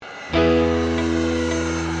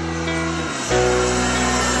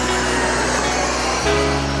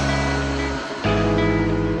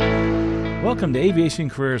welcome to Aviation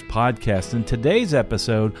Careers Podcast. In today's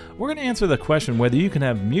episode, we're going to answer the question whether you can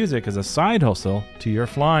have music as a side hustle to your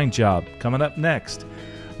flying job. Coming up next.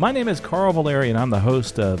 My name is Carl Valeri, and I'm the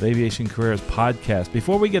host of Aviation Careers Podcast.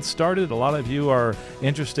 Before we get started, a lot of you are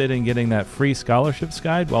interested in getting that free scholarships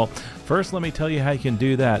guide. Well, first let me tell you how you can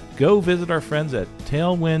do that. Go visit our friends at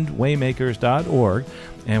tailwindwaymakers.org.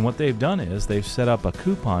 And what they've done is they've set up a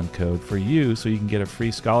coupon code for you so you can get a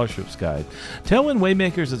free scholarships guide. Tailwind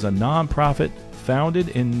Waymakers is a nonprofit founded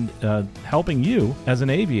in helping you as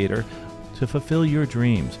an aviator to fulfill your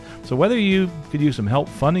dreams. So whether you could use some help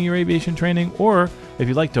funding your aviation training, or if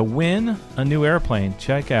you'd like to win a new airplane,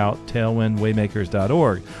 check out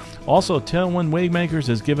tailwindwaymakers.org. Also, Tailwind Waymakers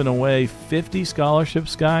is giving away 50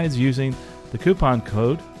 scholarships guides using the coupon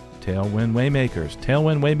code Tailwind Waymakers.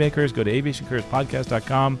 Tailwind Waymakers, go to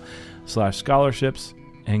aviationcareerspodcast.com/scholarships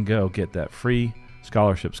and go get that free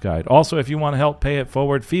scholarships guide. Also, if you want to help pay it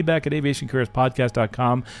forward, feedback at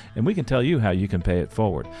aviationcareerspodcast.com, and we can tell you how you can pay it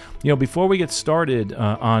forward. You know, before we get started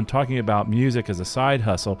on talking about music as a side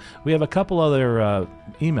hustle, we have a couple other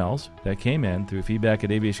emails that came in through feedback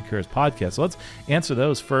at Aviation Careers Podcast. So let's answer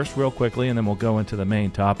those first real quickly, and then we'll go into the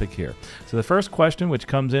main topic here. So the first question, which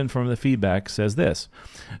comes in from the feedback, says this: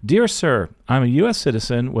 Dear Sir, I'm a U.S.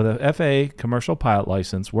 citizen with a FAA commercial pilot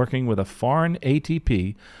license working with a foreign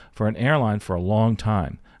ATP for an airline for a long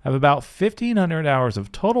time. I have about 1,500 hours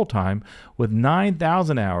of total time with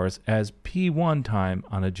 9,000 hours as P1 time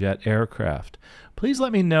on a jet aircraft. Please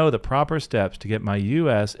let me know the proper steps to get my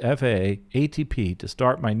U.S. FAA ATP to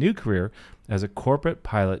start my new career as a corporate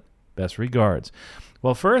pilot. Best regards.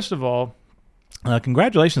 Well, first of all,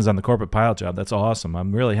 congratulations on the corporate pilot job. That's awesome.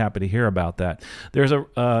 I'm really happy to hear about that. There's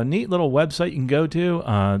a neat little website you can go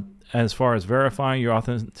to as far as verifying your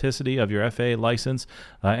authenticity of your FAA license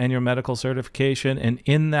and your medical certification. And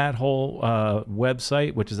in that whole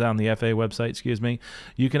website, which is on the FAA website,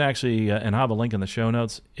 you can actually, and I'll have a link in the show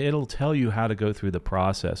notes, it'll tell you how to go through the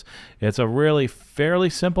process. It's a really fairly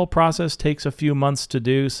simple process, takes a few months to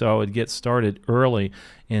do, so I would get started early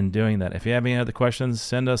in doing that. If you have any other questions,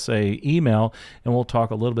 send us an email, and we'll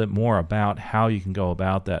talk a little bit more about how you can go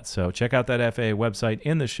about that. So check out that FAA website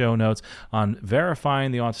in the show notes on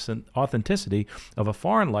verifying the authenticity of a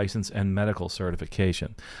foreign license and medical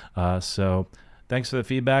certification. So thanks for the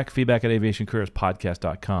feedback at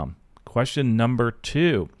aviationcareerspodcast.com. Question number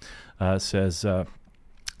 2 says,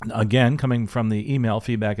 again, coming from the email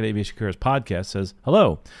feedback at Aviation Careers Podcast, says,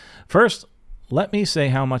 Hello. First, let me say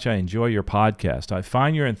how much I enjoy your podcast. I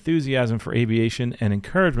find your enthusiasm for aviation and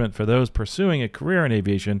encouragement for those pursuing a career in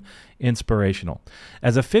aviation inspirational.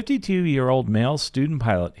 As a 52-year-old male student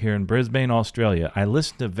pilot here in Brisbane, Australia, I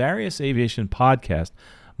listen to various aviation podcasts,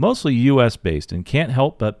 mostly U.S.-based, and can't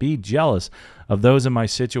help but be jealous of those in my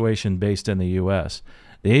situation based in the U.S.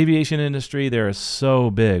 The aviation industry there is so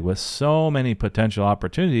big, with so many potential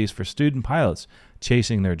opportunities for student pilots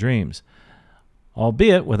chasing their dreams,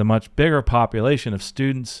 albeit with a much bigger population of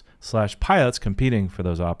students/pilots competing for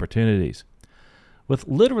those opportunities. With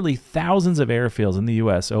literally thousands of airfields in the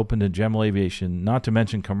U.S. open to general aviation, not to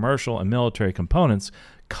mention commercial and military components,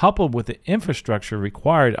 coupled with the infrastructure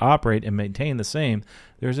required to operate and maintain the same,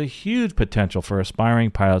 there's a huge potential for aspiring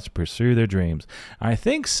pilots to pursue their dreams. I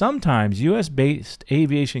think sometimes U.S.-based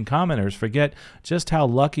aviation commenters forget just how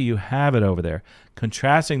lucky you have it over there.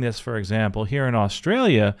 Contrasting this, for example, here in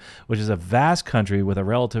Australia, which is a vast country with a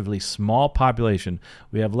relatively small population,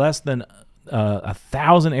 we have less than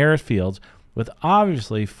 1,000 airfields with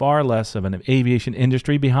obviously far less of an aviation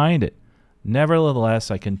industry behind it.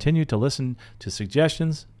 Nevertheless, I continue to listen to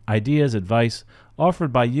suggestions, ideas, advice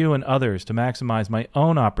offered by you and others to maximize my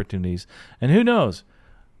own opportunities, and who knows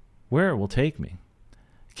where it will take me.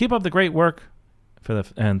 Keep up the great work,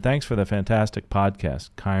 and thanks for the fantastic podcast.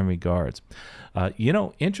 Kind regards.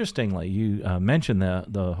 Interestingly, you mentioned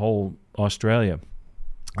the whole Australia.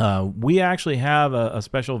 We actually have a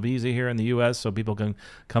special visa here in the U.S. so people can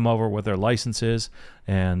come over with their licenses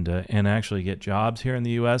and actually get jobs here in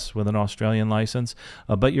the U.S. with an Australian license.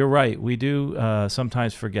 But you're right, we do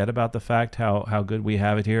sometimes forget about the fact how good we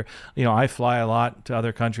have it here. You know, I fly a lot to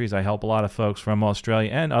other countries. I help a lot of folks from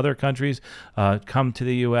Australia and other countries come to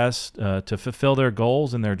the U.S. To fulfill their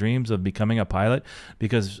goals and their dreams of becoming a pilot,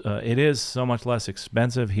 because it is so much less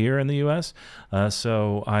expensive here in the U.S.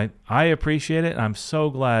 So I appreciate it, and I'm so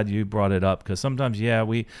glad glad you brought it up, because sometimes,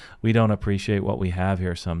 we don't appreciate what we have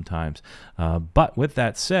here sometimes. But with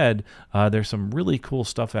that said, there's some really cool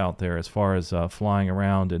stuff out there as far as flying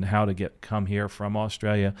around and how to come here from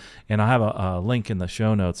Australia. And I have a link in the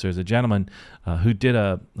show notes. There's a gentleman who did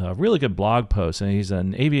a really good blog post, and he's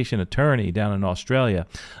an aviation attorney down in Australia,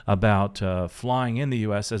 about flying in the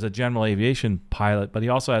U.S. as a general aviation pilot, but he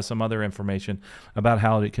also has some other information about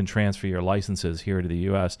how it can transfer your licenses here to the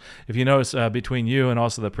U.S. If you notice, between you and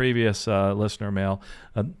also the previous listener mail,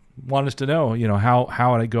 want us to know,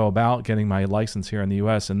 how would I go about getting my license here in the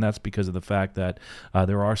U.S., and that's because of the fact that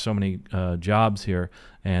there are so many jobs here,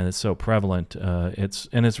 and it's so prevalent.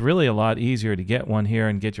 It's really a lot easier to get one here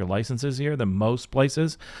and get your licenses here than most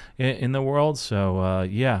places in the world. So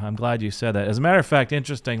I'm glad you said that. As a matter of fact,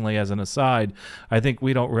 interestingly, as an aside, I think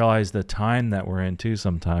we don't realize the time that we're in too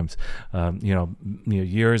sometimes.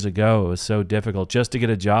 Years ago, it was so difficult just to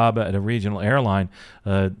get a job at a regional airline.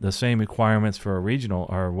 The same requirements for a regional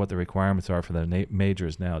are what the requirements are for the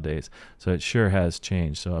majors nowadays. So it sure has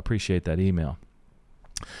changed. So I appreciate that email.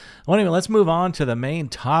 Well, anyway, let's move on to the main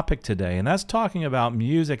topic today, and that's talking about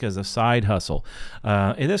music as a side hustle.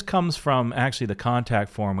 This comes from actually the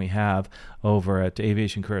contact form we have over at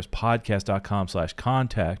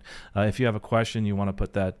aviationcareerspodcast.com/contact. If you have a question, you want to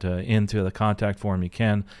put that into the contact form, you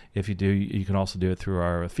can. If you do, you can also do it through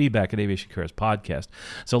our feedback at Aviation Careers Podcast.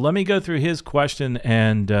 So let me go through his question,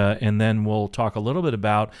 and then we'll talk a little bit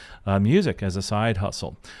about music as a side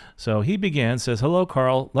hustle. So he says, "Hello,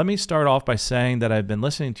 Carl. Let me start off by saying that I've been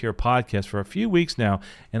listening to your podcast for a few weeks now,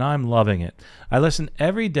 and I'm loving it. I listen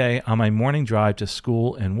every day on my morning drive to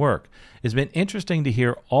school and work. It's been interesting to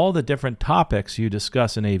hear all the different topics you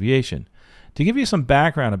discuss in aviation. To give you some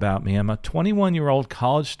background about me, I'm a 21-year-old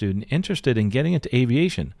college student interested in getting into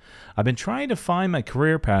aviation. I've been trying to find my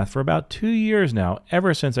career path for about 2 years now,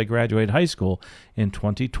 ever since I graduated high school in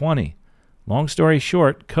 2020. Long story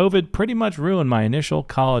short, COVID pretty much ruined my initial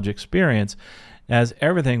college experience, as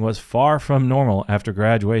everything was far from normal after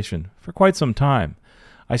graduation for quite some time.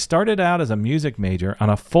 I started out as a music major on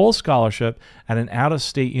a full scholarship at an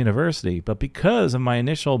out-of-state university, but because of my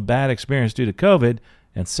initial bad experience due to COVID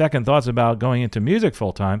and second thoughts about going into music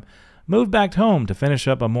full-time, moved back home to finish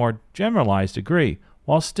up a more generalized degree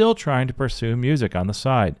while still trying to pursue music on the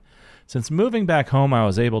side. Since moving back home, I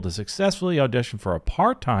was able to successfully audition for a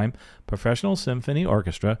part-time professional symphony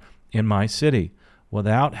orchestra in my city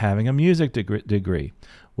without having a music degree,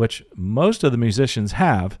 which most of the musicians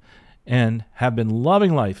have, and have been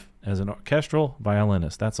loving life as an orchestral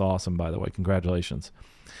violinist." That's awesome, by the way. Congratulations.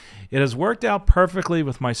 "It has worked out perfectly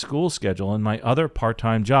with my school schedule and my other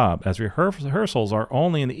part-time job, as rehearsals are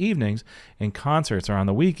only in the evenings and concerts are on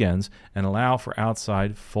the weekends and allow for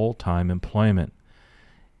outside full-time employment.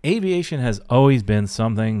 Aviation has always been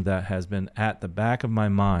something that has been at the back of my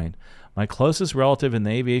mind. My closest relative in the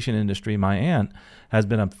aviation industry, my aunt, has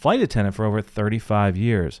been a flight attendant for over 35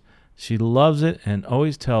 years. She loves it and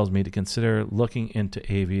always tells me to consider looking into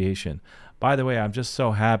aviation." By the way, I'm just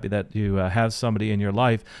so happy that you have somebody in your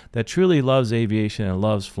life that truly loves aviation and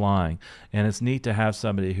loves flying. And it's neat to have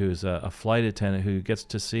somebody who's a flight attendant who gets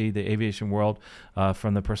to see the aviation world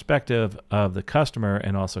from the perspective of the customer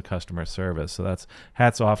and also customer service. So that's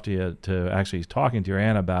hats off to you to actually talking to your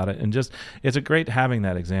aunt about it. And just, it's a great having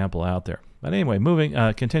that example out there. But anyway,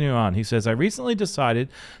 continuing on, he says, "I recently decided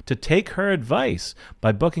to take her advice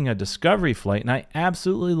by booking a Discovery flight, and I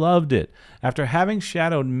absolutely loved it. After having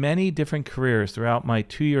shadowed many different careers throughout my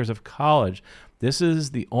 2 years of college, this is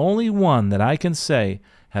the only one that I can say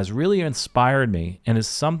has really inspired me and is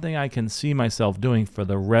something I can see myself doing for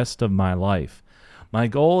the rest of my life. My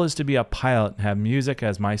goal is to be a pilot and have music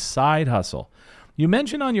as my side hustle. You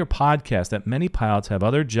mentioned on your podcast that many pilots have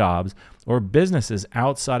other jobs or businesses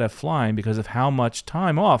outside of flying because of how much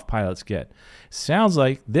time off pilots get. Sounds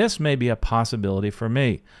like this may be a possibility for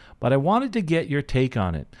me, but I wanted to get your take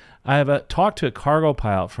on it. I have talked to a cargo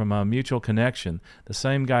pilot from a mutual connection, the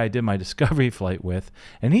same guy I did my Discovery flight with,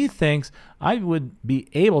 and he thinks I would be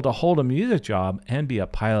able to hold a music job and be a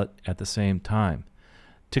pilot at the same time.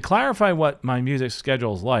 To clarify what my music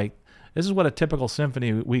schedule is like, this is what a typical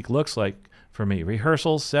symphony week looks like for me.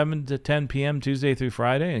 Rehearsals 7 to 10 p.m. Tuesday through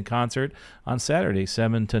Friday, and concert on Saturday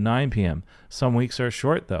 7 to 9 p.m. Some weeks are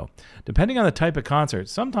short, though. Depending on the type of concert,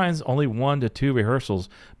 sometimes only 1 to 2 rehearsals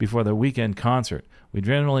before the weekend concert. We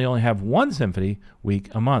generally only have one symphony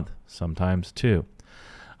week a month, sometimes 2.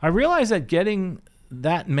 I realize that getting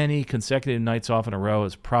that many consecutive nights off in a row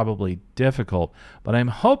is probably difficult, but I'm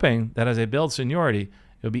hoping that as I build seniority,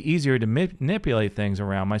 it'll be easier to manipulate things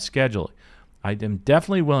around my schedule. I am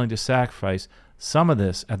definitely willing to sacrifice some of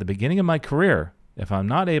this at the beginning of my career if I'm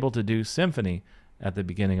not able to do symphony at the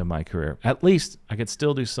beginning of my career. At least I could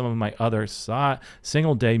still do some of my other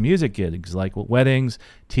single-day music gigs like weddings,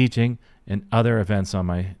 teaching, and other events on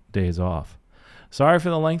my days off. Sorry for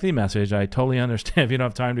the lengthy message. I totally understand if you don't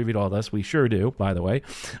have time to read all this. We sure do, by the way.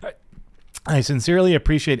 I sincerely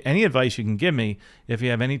appreciate any advice you can give me. If you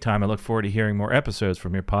have any time, I look forward to hearing more episodes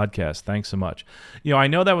from your podcast. Thanks so much. I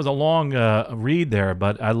know that was a long read there,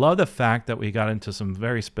 but I love the fact that we got into some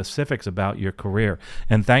very specifics about your career,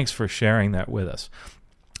 and thanks for sharing that with us.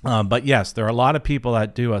 But yes, there are a lot of people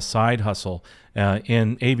that do a side hustle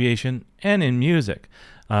in aviation and in music.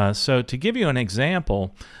 So to give you an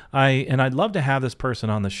example, I'd love to have this person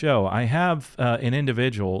on the show. I have an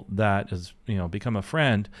individual that has become a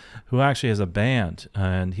friend who actually has a band,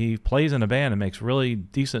 and he plays in a band and makes really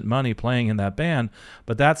decent money playing in that band,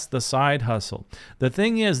 but that's the side hustle. The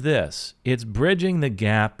thing is this, it's bridging the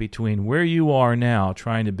gap between where you are now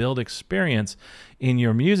trying to build experience in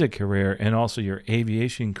your music career and also your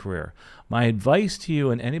aviation career. My advice to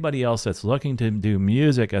you and anybody else that's looking to do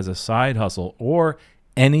music as a side hustle or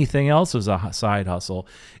anything else as a side hustle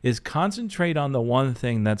is concentrate on the one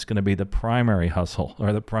thing that's going to be the primary hustle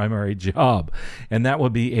or the primary job, and that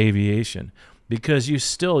would be aviation. Because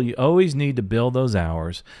you always need to build those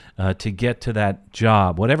hours to get to that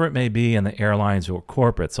job, whatever it may be in the airlines or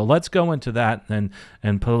corporate. So let's go into that and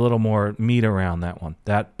put a little more meat around that one.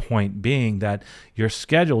 That point being that your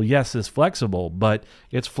schedule, yes, is flexible, but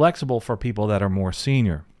it's flexible for people that are more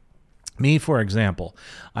senior. Me, for example,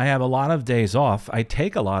 I have a lot of days off. I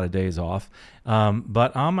take a lot of days off,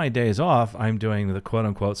 but on my days off, I'm doing the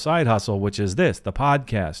quote-unquote side hustle, which is the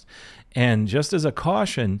podcast. And just as a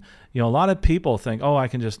caution, a lot of people think, I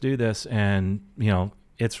can just do this and,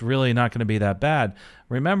 it's really not going to be that bad.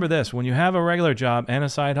 Remember this, when you have a regular job and a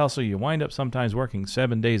side hustle, you wind up sometimes working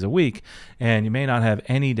 7 days a week, and you may not have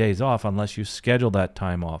any days off unless you schedule that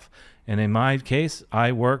time off. And in my case,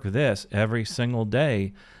 I work this every single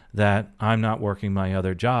day that I'm not working my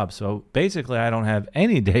other job. So basically, I don't have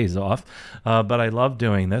any days off, but I love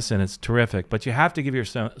doing this, and it's terrific. But you have to give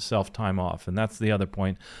yourself time off, and that's the other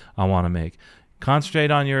point I want to make.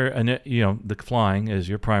 Concentrate on the flying is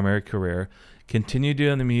your primary career. Continue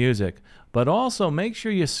doing the music, but also make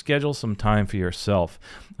sure you schedule some time for yourself.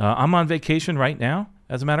 I'm on vacation right now,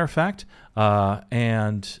 as a matter of fact,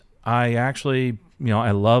 and I actually,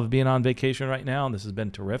 I love being on vacation right now, and this has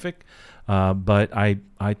been terrific. But I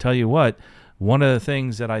tell you what, one of the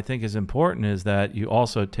things that I think is important is that you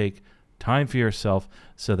also take time for yourself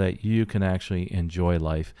so that you can actually enjoy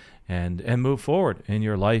life and move forward in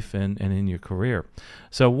your life and in your career.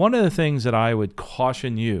 So one of the things that I would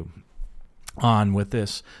caution you on with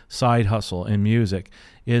this side hustle in music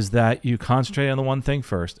is that you concentrate on the one thing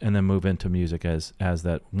first and then move into music as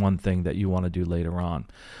that one thing that you want to do later on.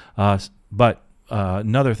 But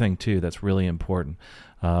another thing too that's really important,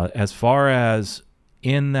 as far as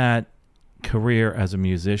in that career as a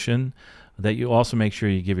musician, that you also make sure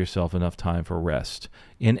you give yourself enough time for rest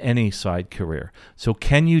in any side career. So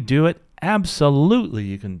can you do it? Absolutely,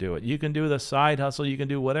 you can do it. You can do the side hustle. You can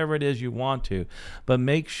do whatever it is you want to, but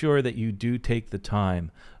make sure that you do take the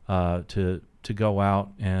time to go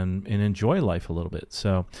out and enjoy life a little bit.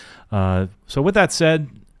 So with that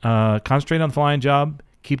said, concentrate on the flying job.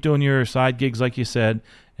 Keep doing your side gigs like you said,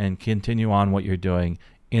 and continue on what you're doing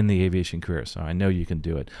in the aviation career. So I know you can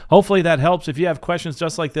do it. Hopefully that helps. If you have questions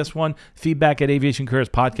just like this one, feedback at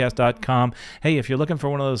aviationcareerspodcast.com. Hey, if you're looking for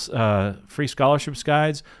one of those free scholarships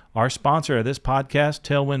guides, our sponsor of this podcast,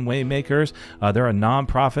 Tailwind Waymakers, they're a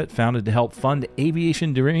nonprofit founded to help fund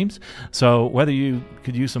aviation dreams. So whether you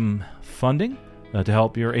could use some funding to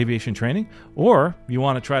help your aviation training, or you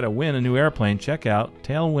want to try to win a new airplane, check out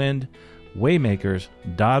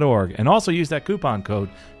tailwindwaymakers.org, and also use that coupon code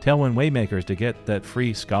Tailwind Waymakers to get that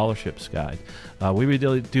free scholarships guide. We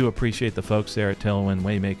really do appreciate the folks there at Tailwind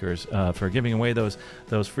Waymakers for giving away those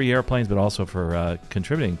free airplanes, but also for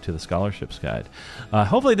contributing to the scholarships guide.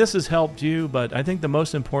 Hopefully this has helped you, but I think the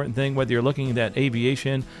most important thing, whether you're looking at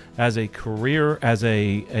aviation as a career, as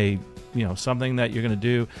a something that you're going to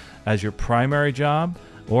do as your primary job,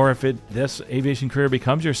 or if this aviation career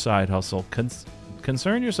becomes your side hustle,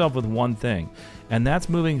 concern yourself with one thing, and that's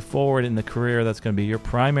moving forward in the career that's going to be your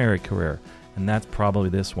primary career, and that's probably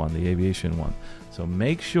this one, the aviation one. So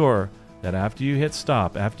make sure that after you hit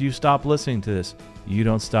stop, after you stop listening to this, you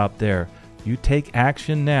don't stop there. You take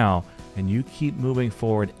action now, and you keep moving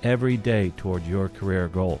forward every day toward your career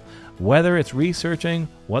goal. Whether it's researching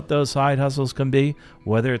what those side hustles can be,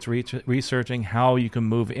 whether it's researching how you can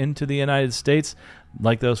move into the United States,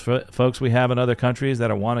 like those folks we have in other countries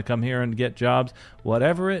that want to come here and get jobs,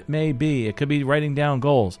 whatever it may be, it could be writing down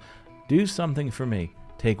goals. Do something for me.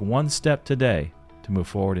 Take one step today to move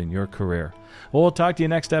forward in your career. Well, we'll talk to you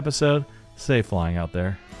next episode. Safe flying out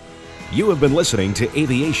there. You have been listening to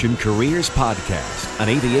Aviation Careers Podcast, an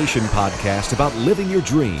aviation podcast about living your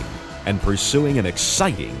dream and pursuing an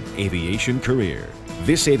exciting aviation career.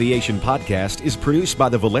 This aviation podcast is produced by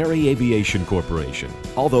the Valeri Aviation Corporation.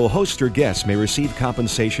 Although host or guests may receive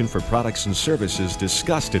compensation for products and services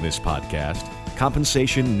discussed in this podcast,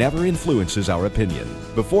 compensation never influences our opinion.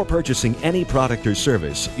 Before purchasing any product or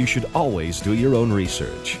service, you should always do your own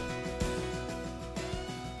research.